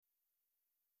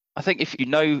I think if you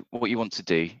know what you want to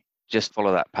do, just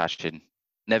follow that passion.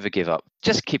 Never give up.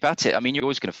 Just keep at it. I mean, you're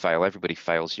always going to fail. Everybody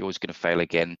fails. You're always going to fail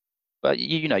again. But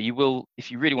you will,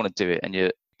 if you really want to do it and you're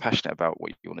passionate about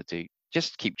what you want to do,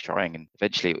 just keep trying and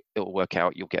eventually it'll work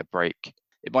out. You'll get a break.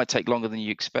 It might take longer than you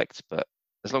expect, but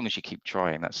as long as you keep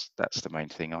trying, that's the main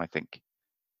thing, I think.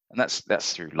 And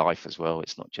that's through life as well.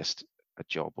 It's not just a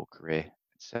job or career.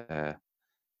 It's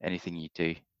anything you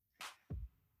do.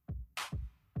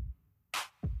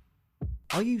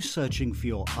 Are you searching for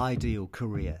your ideal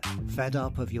career, fed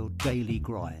up of your daily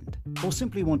grind, or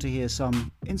simply want to hear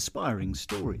some inspiring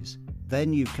stories?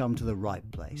 Then you've come to the right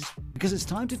place, because it's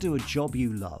time to do a job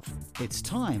you love. It's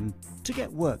time to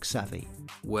get work savvy.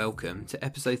 Welcome to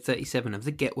episode 37 of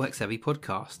the Get Work Savvy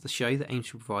podcast, the show that aims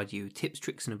to provide you with tips,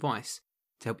 tricks and advice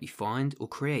to help you find or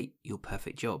create your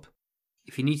perfect job.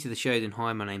 If you're new to the show, then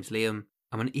hi, my name's Liam.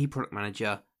 I'm an e-product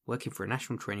manager working for a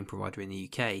national training provider in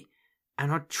the UK.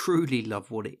 And I truly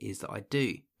love what it is that I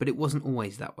do, but it wasn't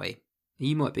always that way.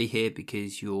 You might be here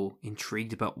because you're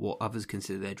intrigued about what others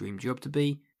consider their dream job to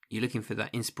be. You're looking for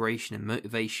that inspiration and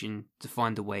motivation to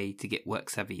find a way to get work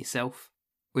savvy yourself.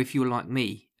 Or if you're like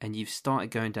me and you've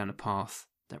started going down a path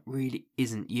that really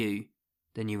isn't you,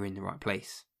 then you're in the right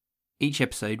place. Each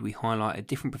episode we highlight a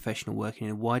different professional working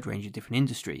in a wide range of different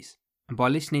industries. And by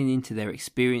listening into their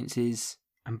experiences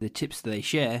and the tips that they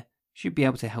share, should be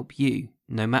able to help you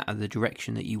no matter the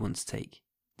direction that you want to take.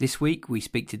 This week we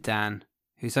speak to Dan,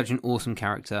 who's such an awesome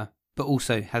character, but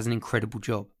also has an incredible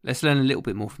job. Let's learn a little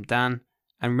bit more from Dan,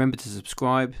 and remember to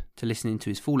subscribe to listening to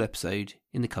his full episode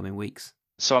in the coming weeks.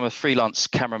 So I'm a freelance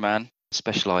cameraman,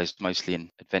 specialised mostly in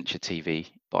adventure TV,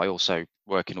 but I also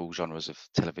work in all genres of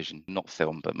television, not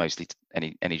film, but mostly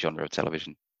any genre of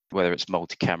television, whether it's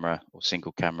multi-camera or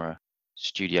single camera,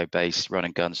 studio-based, run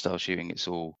and gun style shooting. It's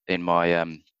all in my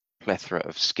plethora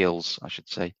of skills, I should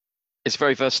say. It's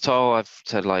very versatile. I've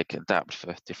to adapt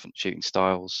for different shooting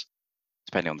styles,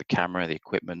 depending on the camera, the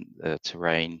equipment, the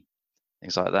terrain,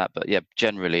 things like that. But yeah,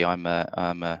 generally I'm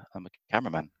a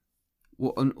cameraman.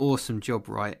 What an awesome job,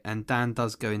 right? And Dan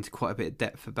does go into quite a bit of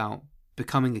depth about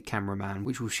becoming a cameraman,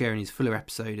 which we'll share in his fuller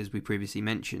episode, as we previously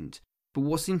mentioned. But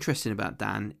what's interesting about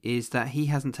Dan is that he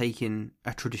hasn't taken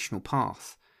a traditional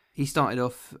path. He started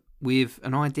off with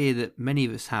an idea that many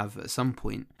of us have at some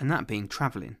point, and that being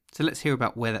travelling. So let's hear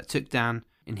about where that took Dan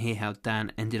and hear how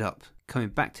Dan ended up coming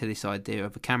back to this idea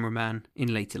of a cameraman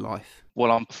in later life.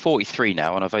 Well, I'm 43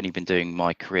 now and I've only been doing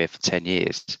my career for 10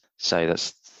 years. So that's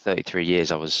 33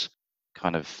 years I was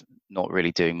kind of not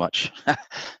really doing much.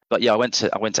 But yeah, I went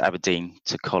to Aberdeen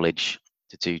to college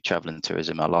to do travel and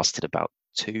tourism. I lasted about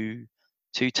two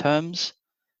terms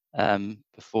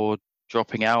before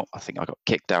dropping out. I think I got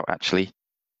kicked out actually.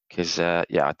 Because I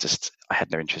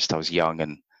had no interest. I was young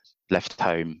and left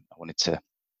home. I wanted to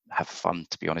have fun,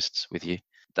 to be honest with you.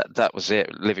 That was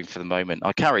it. Living for the moment.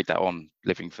 I carried that on,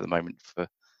 living for the moment, for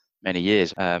many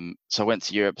years. So I went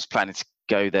to Europe. Was planning to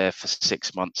go there for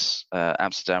 6 months.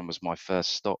 Amsterdam was my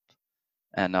first stop,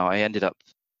 and I ended up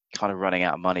kind of running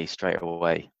out of money straight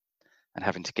away and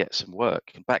having to get some work.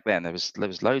 And back then there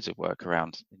was loads of work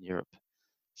around in Europe.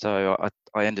 So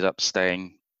I ended up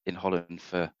staying in Holland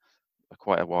for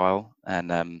quite a while,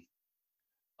 and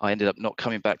I ended up not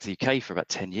coming back to the UK for about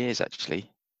 10 years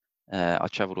actually. I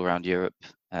travelled around Europe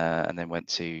and then went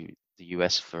to the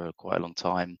US for quite a long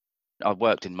time. I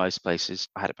worked in most places.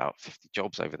 I had about 50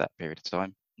 jobs over that period of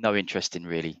time. No interest in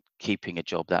really keeping a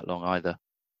job that long either,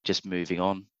 just moving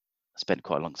on. I spent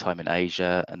quite a long time in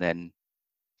Asia, and then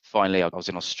finally I was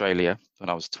in Australia when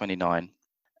I was 29,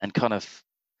 and kind of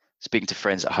speaking to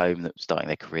friends at home that were starting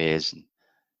their careers and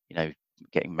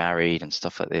getting married and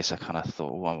stuff like this. I kind of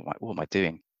thought, what am I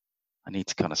doing? I need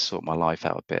to kind of sort my life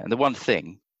out a bit. And the one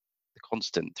thing, the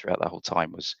constant throughout that whole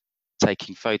time, was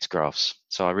taking photographs.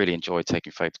 So I really enjoyed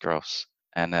taking photographs,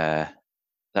 and that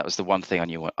was the one thing I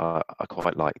knew I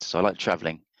quite liked. So I liked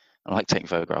traveling, I liked taking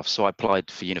photographs. So I applied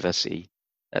for university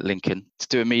at Lincoln to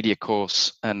do a media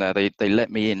course, and they let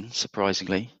me in,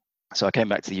 surprisingly. So I came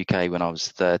back to the UK when I was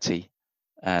 30,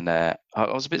 and I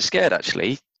was a bit scared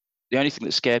actually. The only thing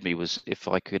that scared me was if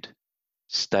I could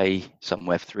stay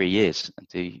somewhere for 3 years and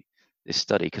do this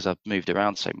study, because I've moved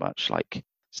around so much. Like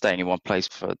staying in one place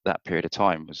for that period of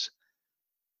time was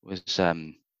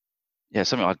something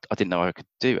I didn't know I could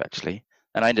do actually.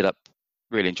 And I ended up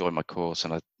really enjoying my course,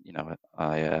 and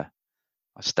I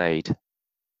stayed,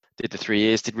 did the 3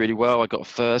 years, did really well. I got a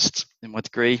first in my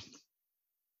degree,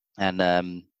 and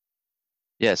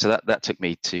so that took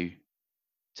me to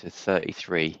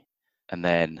 33, and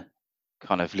then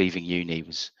kind of leaving uni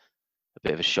was a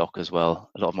bit of a shock as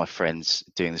well. A lot of my friends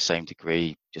doing the same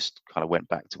degree just kind of went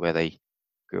back to where they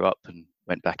grew up and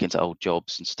went back into old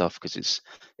jobs and stuff, because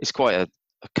it's quite a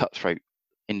cutthroat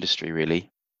industry,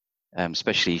 really,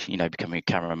 especially becoming a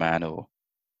cameraman or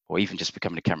even just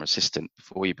becoming a camera assistant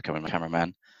before you become a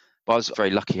cameraman. But I was very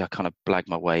lucky. I kind of blagged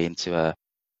my way into a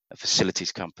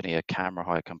facilities company, a camera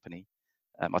hire company.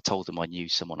 I told them I knew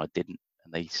someone I didn't,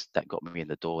 and that got me in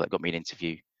the door. That got me an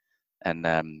interview. And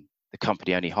the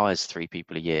company only hires 3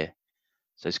 people a year,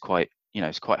 so it's quite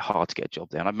hard to get a job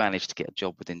there. And I managed to get a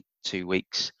job within 2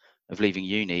 weeks of leaving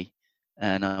uni,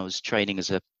 and I was training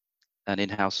as an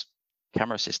in-house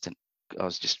camera assistant. I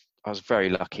was very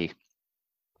lucky.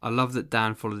 I love that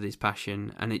Dan followed his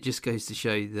passion, and it just goes to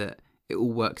show that it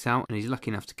all works out, and he's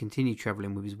lucky enough to continue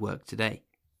travelling with his work today.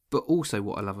 But also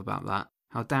what I love about that,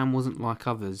 how Dan wasn't like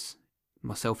others,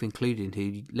 myself included,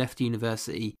 who left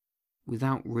university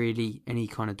without really any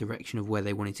kind of direction of where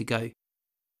they wanted to go.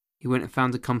 He went and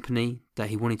found a company that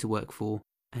he wanted to work for,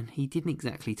 and he didn't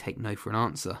exactly take no for an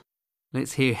answer.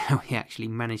 Let's hear how he actually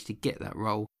managed to get that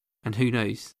role, and who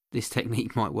knows, this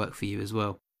technique might work for you as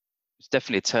well. It's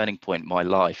definitely a turning point in my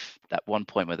life. That one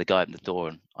point where the guy opened the door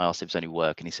and I asked if it was any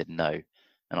work, and he said no.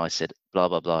 And I said, blah,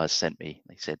 blah, blah has sent me.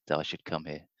 They said I should come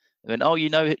here. They went, oh, you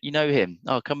know him.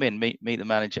 Oh, come in, meet the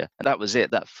manager. And that was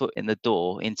it. That foot in the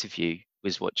door interview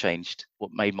was what changed,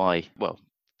 what made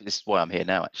this is why I'm here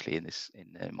now, actually,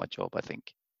 in my job, I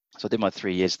think. So I did my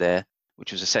 3 years there,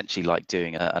 which was essentially like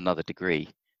doing another degree.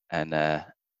 And I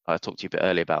talked to you a bit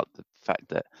earlier about the fact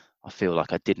that I feel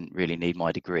like I didn't really need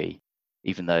my degree,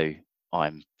 even though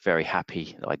I'm very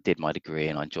happy that I did my degree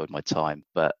and I enjoyed my time.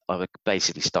 But I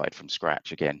basically started from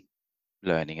scratch again,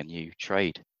 learning a new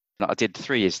trade. And I did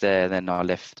 3 years there, then I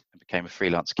left and became a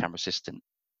freelance camera assistant.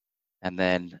 And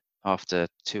then after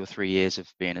 2 or 3 years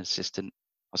of being an assistant,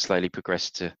 I slowly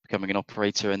progressed to becoming an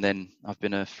operator, and then I've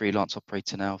been a freelance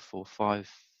operator now for 4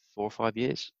 or 5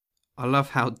 years. I love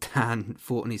how Dan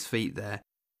fought on his feet there,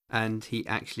 and he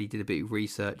actually did a bit of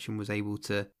research and was able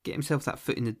to get himself that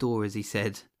foot in the door, as he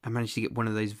said, and managed to get one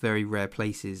of those very rare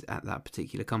places at that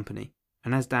particular company.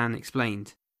 And as Dan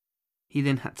explained, he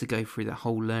then had to go through that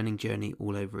whole learning journey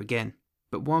all over again.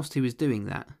 But whilst he was doing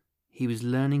that, he was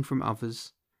learning from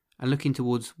others and looking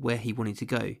towards where he wanted to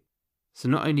go. So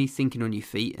not only thinking on your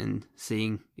feet and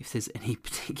seeing if there's any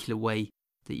particular way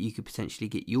that you could potentially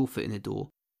get your foot in the door,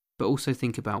 but also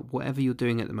think about whatever you're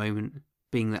doing at the moment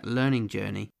being that learning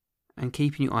journey and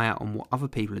keeping your eye out on what other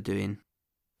people are doing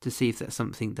to see if that's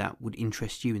something that would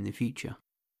interest you in the future.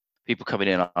 People coming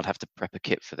in, I'd have to prep a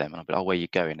kit for them, and I'd be like, oh, where are you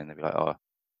going? And they'd be like, oh,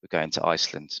 we're going to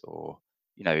Iceland, or,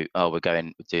 we're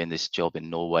doing this job in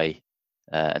Norway.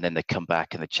 And then they come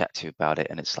back and they chat to you about it,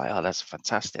 and it's like, oh, that's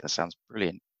fantastic. That sounds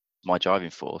brilliant. My driving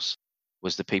force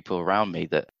was the people around me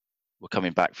that were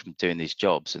coming back from doing these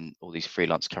jobs and all these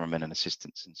freelance cameramen and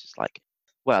assistants. And it's just like,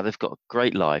 wow, they've got a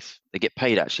great life. They get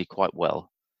paid actually quite well.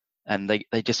 And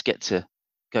they just get to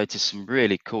go to some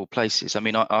really cool places. I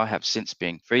mean, I have, since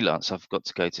being freelance, I've got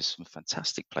to go to some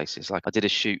fantastic places. Like I did a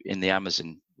shoot in the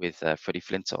Amazon with Freddie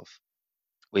Flintoff.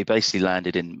 We basically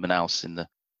landed in Manaus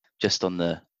just on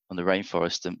the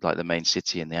rainforest, and like the main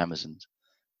city in the Amazons.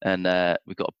 And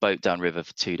we got a boat downriver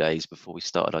for 2 days before we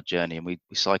started our journey. And we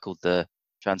cycled the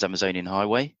Trans-Amazonian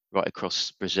Highway right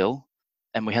across Brazil.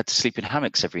 And we had to sleep in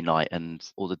hammocks every night, and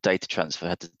all the data transfer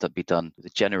had to be done with a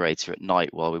generator at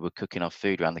night while we were cooking our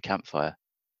food around the campfire.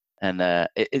 And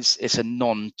it's a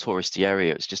non-touristy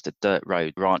area. It's just a dirt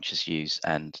road ranchers use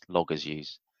and loggers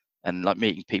use. And like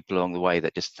meeting people along the way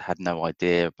that just had no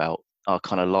idea about our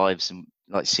kind of lives, and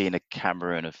like seeing a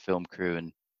camera and a film crew,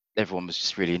 and everyone was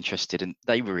just really interested, and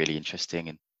they were really interesting.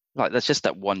 And like that's just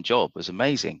that one job was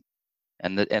amazing.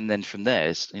 And then from there,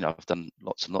 I've done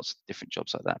lots and lots of different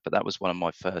jobs like that. But that was one of my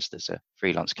first as a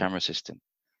freelance camera assistant.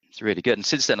 It's really good. And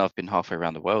since then, I've been halfway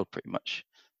around the world pretty much.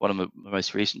 One of my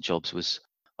most recent jobs was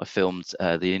I filmed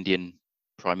the Indian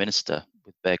Prime Minister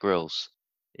with Bear Grylls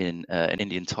in an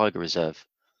Indian tiger reserve.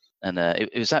 And it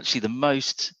was actually the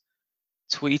most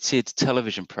tweeted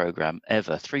television program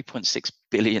ever. 3.6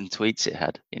 billion tweets it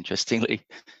had, interestingly.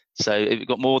 So it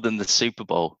got more than the Super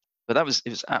Bowl. But it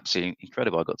was absolutely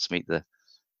incredible. I got to meet the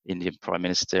Indian Prime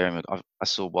Minister, and I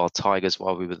saw wild tigers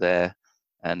while we were there,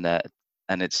 and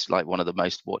it's like one of the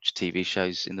most watched TV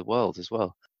shows in the world as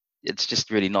well. It's just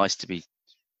really nice to be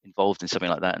involved in something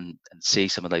like that and see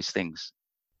some of those things.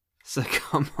 So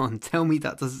come on, tell me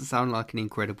that doesn't sound like an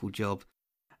incredible job.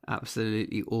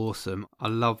 Absolutely awesome. I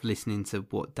love listening to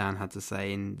what Dan had to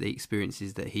say and the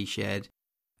experiences that he shared.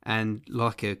 And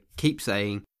like I keep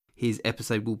saying, his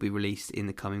episode will be released in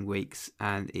the coming weeks,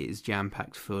 and it is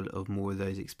jam-packed full of more of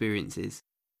those experiences.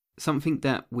 Something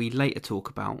that we later talk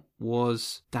about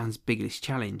was Dan's biggest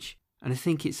challenge, and I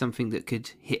think it's something that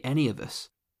could hit any of us.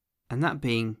 and that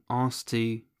being asked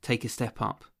to take a step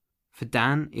up. For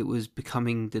Dan, it was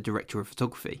becoming the director of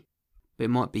photography, but it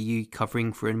might be you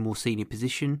covering for a more senior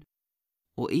position,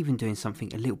 or even doing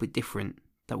something a little bit different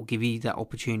that will give you that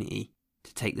opportunity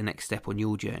to take the next step on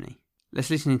your journey. Let's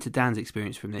listen into Dan's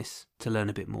experience from this to learn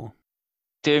a bit more.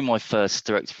 Doing my first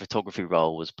director of photography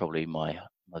role was probably my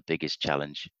biggest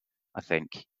challenge. I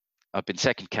think I've been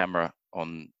second camera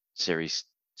on series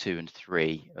 2 and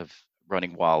 3 of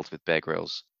Running Wild with Bear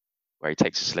Grylls, where he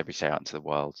takes a celebrity out into the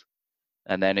wild.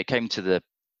 And then it came to the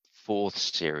 4th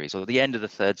series, or the end of the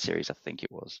 3rd series, I think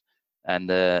it was. And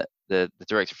the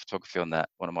director of photography on that,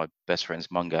 one of my best friends,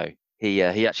 Mungo, he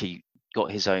actually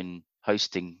got his own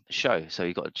hosting show. So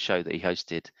he got a show that he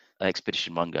hosted,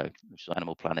 Expedition Mungo, which was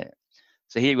Animal Planet.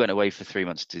 So he went away for 3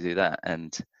 months to do that,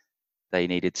 and they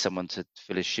needed someone to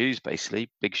fill his shoes, basically,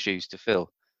 big shoes to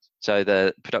fill. So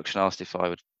the production asked if I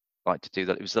would like to do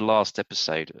that. It was the last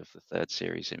episode of the 3rd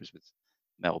series. It was with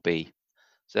Mel B.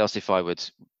 So they asked if I would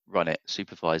run it,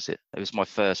 supervise it. It was my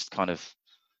first kind of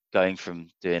going from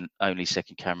doing only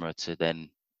second camera to then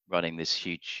running this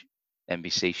huge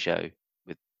NBC show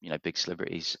with, big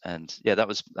celebrities. And yeah, that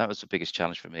was the biggest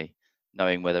challenge for me,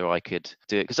 knowing whether I could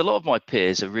do it. Because a lot of my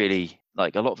peers are really,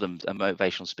 like, a lot of them are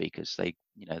motivational speakers. They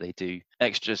do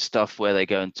extra stuff where they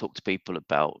go and talk to people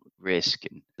about risk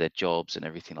and their jobs and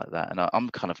everything like that. And I'm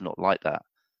kind of not like that.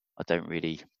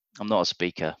 I'm not a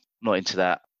speaker. I'm not into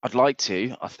that. I'd like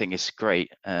to. I think it's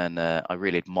great, and I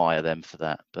really admire them for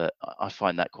that. But I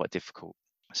find that quite difficult.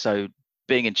 So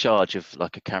being in charge of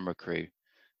like a camera crew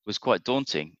was quite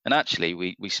daunting. And actually,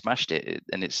 we smashed it.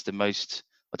 And it's the most.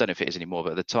 I don't know if it is anymore,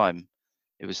 but at the time,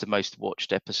 it was the most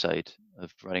watched episode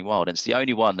of Running Wild. And it's the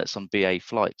only one that's on BA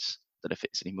flights. I don't know if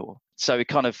it is anymore. So it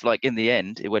kind of, like, in the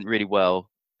end, it went really well,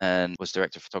 and was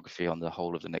director of photography on the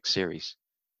whole of the next series.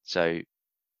 So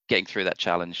getting through that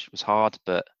challenge was hard,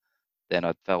 but then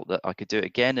I felt that I could do it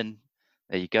again, and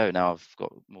there you go. Now I've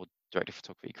got more director of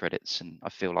photography credits, and I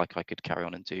feel like I could carry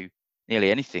on and do nearly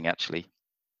anything, actually.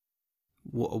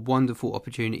 What a wonderful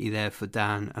opportunity there for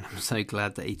Dan, and I'm so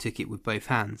glad that he took it with both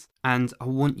hands. And I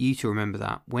want you to remember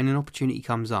that when an opportunity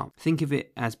comes up, think of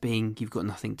it as being you've got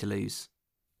nothing to lose.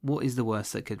 What is the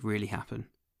worst that could really happen?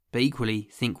 But equally,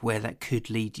 think where that could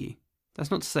lead you.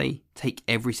 That's not to say take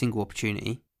every single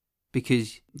opportunity,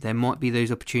 because there might be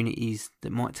those opportunities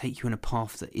that might take you on a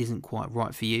path that isn't quite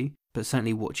right for you, but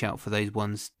certainly watch out for those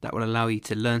ones that will allow you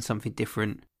to learn something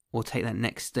different or take that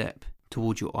next step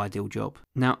towards your ideal job.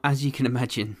 Now, as you can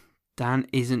imagine, Dan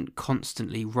isn't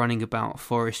constantly running about a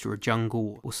forest or a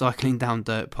jungle or cycling down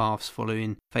dirt paths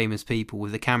following famous people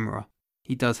with a camera.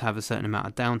 He does have a certain amount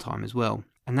of downtime as well,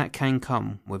 and that can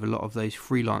come with a lot of those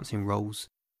freelancing roles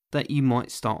that you might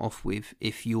start off with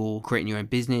if you're creating your own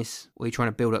business or you're trying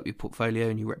to build up your portfolio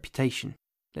and your reputation.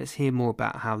 Let's hear more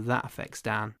about how that affects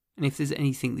Dan, and if there's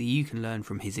anything that you can learn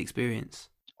from his experience.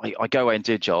 I go away and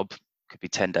do a job. Could be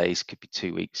 10 days, could be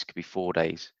 2 weeks, could be 4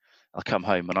 days. I'll come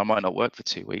home and I might not work for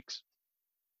 2 weeks.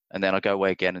 And then I go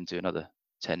away again and do another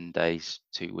 10 days,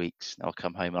 2 weeks. And I'll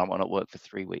come home and I might not work for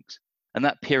 3 weeks. And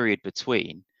that period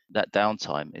between, that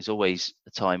downtime, is always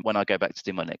the time when I go back to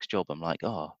do my next job. I'm like,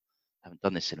 I haven't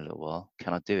done this in a little while.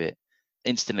 Can I do it?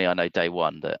 Instantly, I know day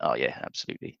one that, oh yeah,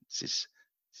 absolutely. This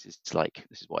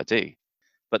is what I do.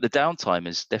 But the downtime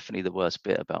is definitely the worst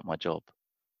bit about my job,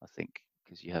 I think,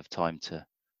 because you have time to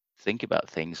think about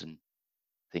things and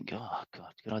think, oh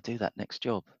God, can I do that next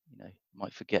job? I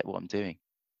might forget what I'm doing.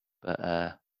 But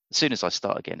as soon as I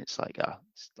start again, it's like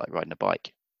riding a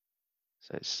bike.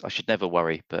 So I should never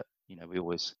worry, but we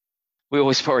always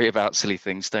worry about silly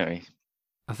things, don't we?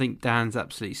 I think Dan's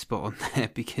absolutely spot on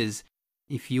there, because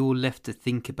if you're left to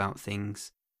think about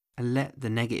things and let the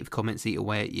negative comments eat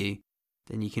away at you,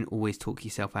 then you can always talk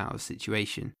yourself out of a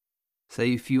situation. So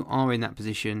if you are in that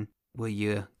position where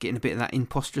you're getting a bit of that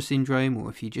imposter syndrome, or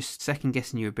if you're just second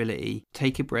guessing your ability,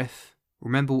 take a breath,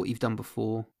 remember what you've done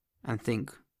before, and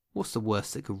think, what's the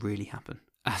worst that could really happen?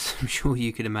 As I'm sure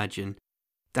you can imagine,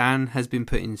 Dan has been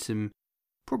put in some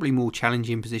probably more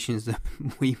challenging positions than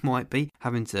we might be,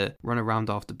 having to run around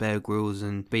after Bear Grylls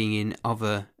and being in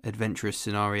other adventurous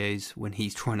scenarios when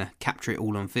he's trying to capture it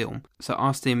all on film. So I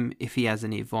asked him if he has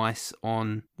any advice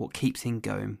on what keeps him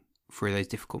going through those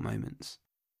difficult moments.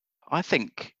 I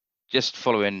think just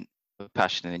following a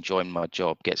passion and enjoying my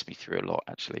job gets me through a lot,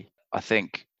 actually. I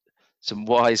think some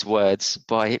wise words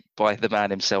by the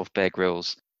man himself, Bear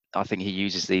Grylls. I think he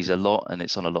uses these a lot, and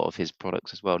it's on a lot of his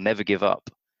products as well. Never give up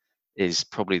is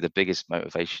probably the biggest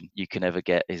motivation you can ever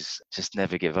get, is just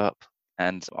never give up.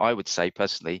 And I would say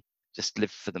personally, just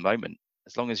live for the moment.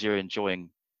 As long as you're enjoying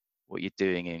what you're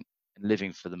doing and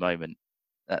living for the moment,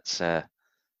 that's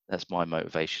my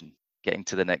motivation. getting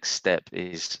to the next step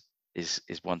is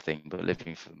one thing, but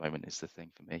living for the moment is the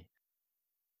thing for me.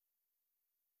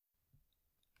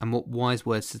 And what wise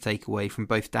words to take away from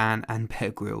both Dan and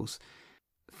Bear Grylls.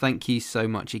 Thank you so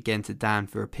much again to Dan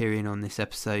for appearing on this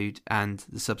episode and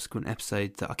the subsequent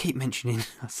episode that I keep mentioning.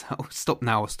 I'll stop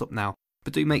now.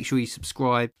 But do make sure you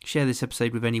subscribe, share this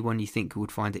episode with anyone you think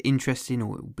would find it interesting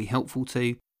or it will be helpful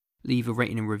to. Leave a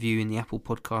rating and review in the Apple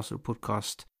Podcast or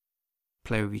podcast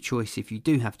player of your choice if you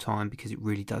do have time, because it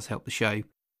really does help the show.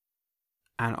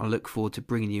 And I look forward to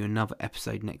bringing you another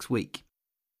episode next week.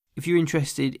 If you're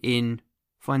interested in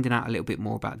finding out a little bit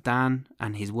more about Dan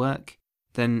and his work,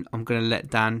 then I'm going to let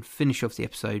Dan finish off the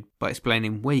episode by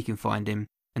explaining where you can find him.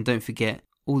 And don't forget,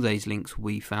 all those links will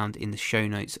be found in the show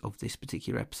notes of this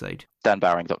particular episode.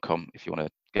 danbowring.com. If you want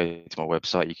to go to my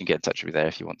website, you can get in touch with me there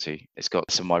if you want to. It's got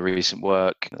some of my recent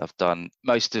work I've done.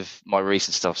 Most of my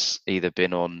recent stuff's either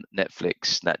been on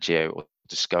Netflix, Nat Geo, or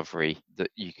Discovery. That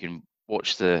you can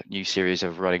watch the new series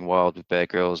of Running Wild with Bear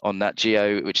Grylls on Nat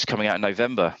Geo, which is coming out in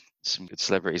November. Some good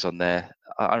celebrities on there.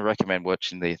 I recommend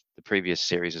watching the previous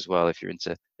series as well if you're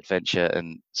into adventure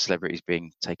and celebrities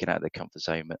being taken out of their comfort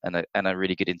zone, and a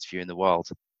really good interview in the wild.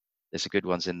 There's some good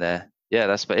ones in there. Yeah,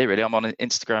 that's about it really. I'm on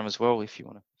Instagram as well if you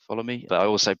want to follow me. But I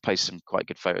also post some quite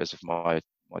good photos of my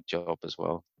job as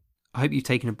well. I hope you've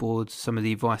taken aboard some of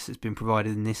the advice that's been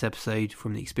provided in this episode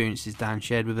from the experiences Dan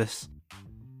shared with us,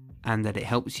 and that it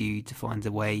helps you to find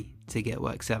a way to get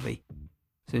work savvy.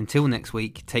 So until next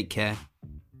week, take care,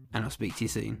 and I'll speak to you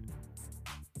soon.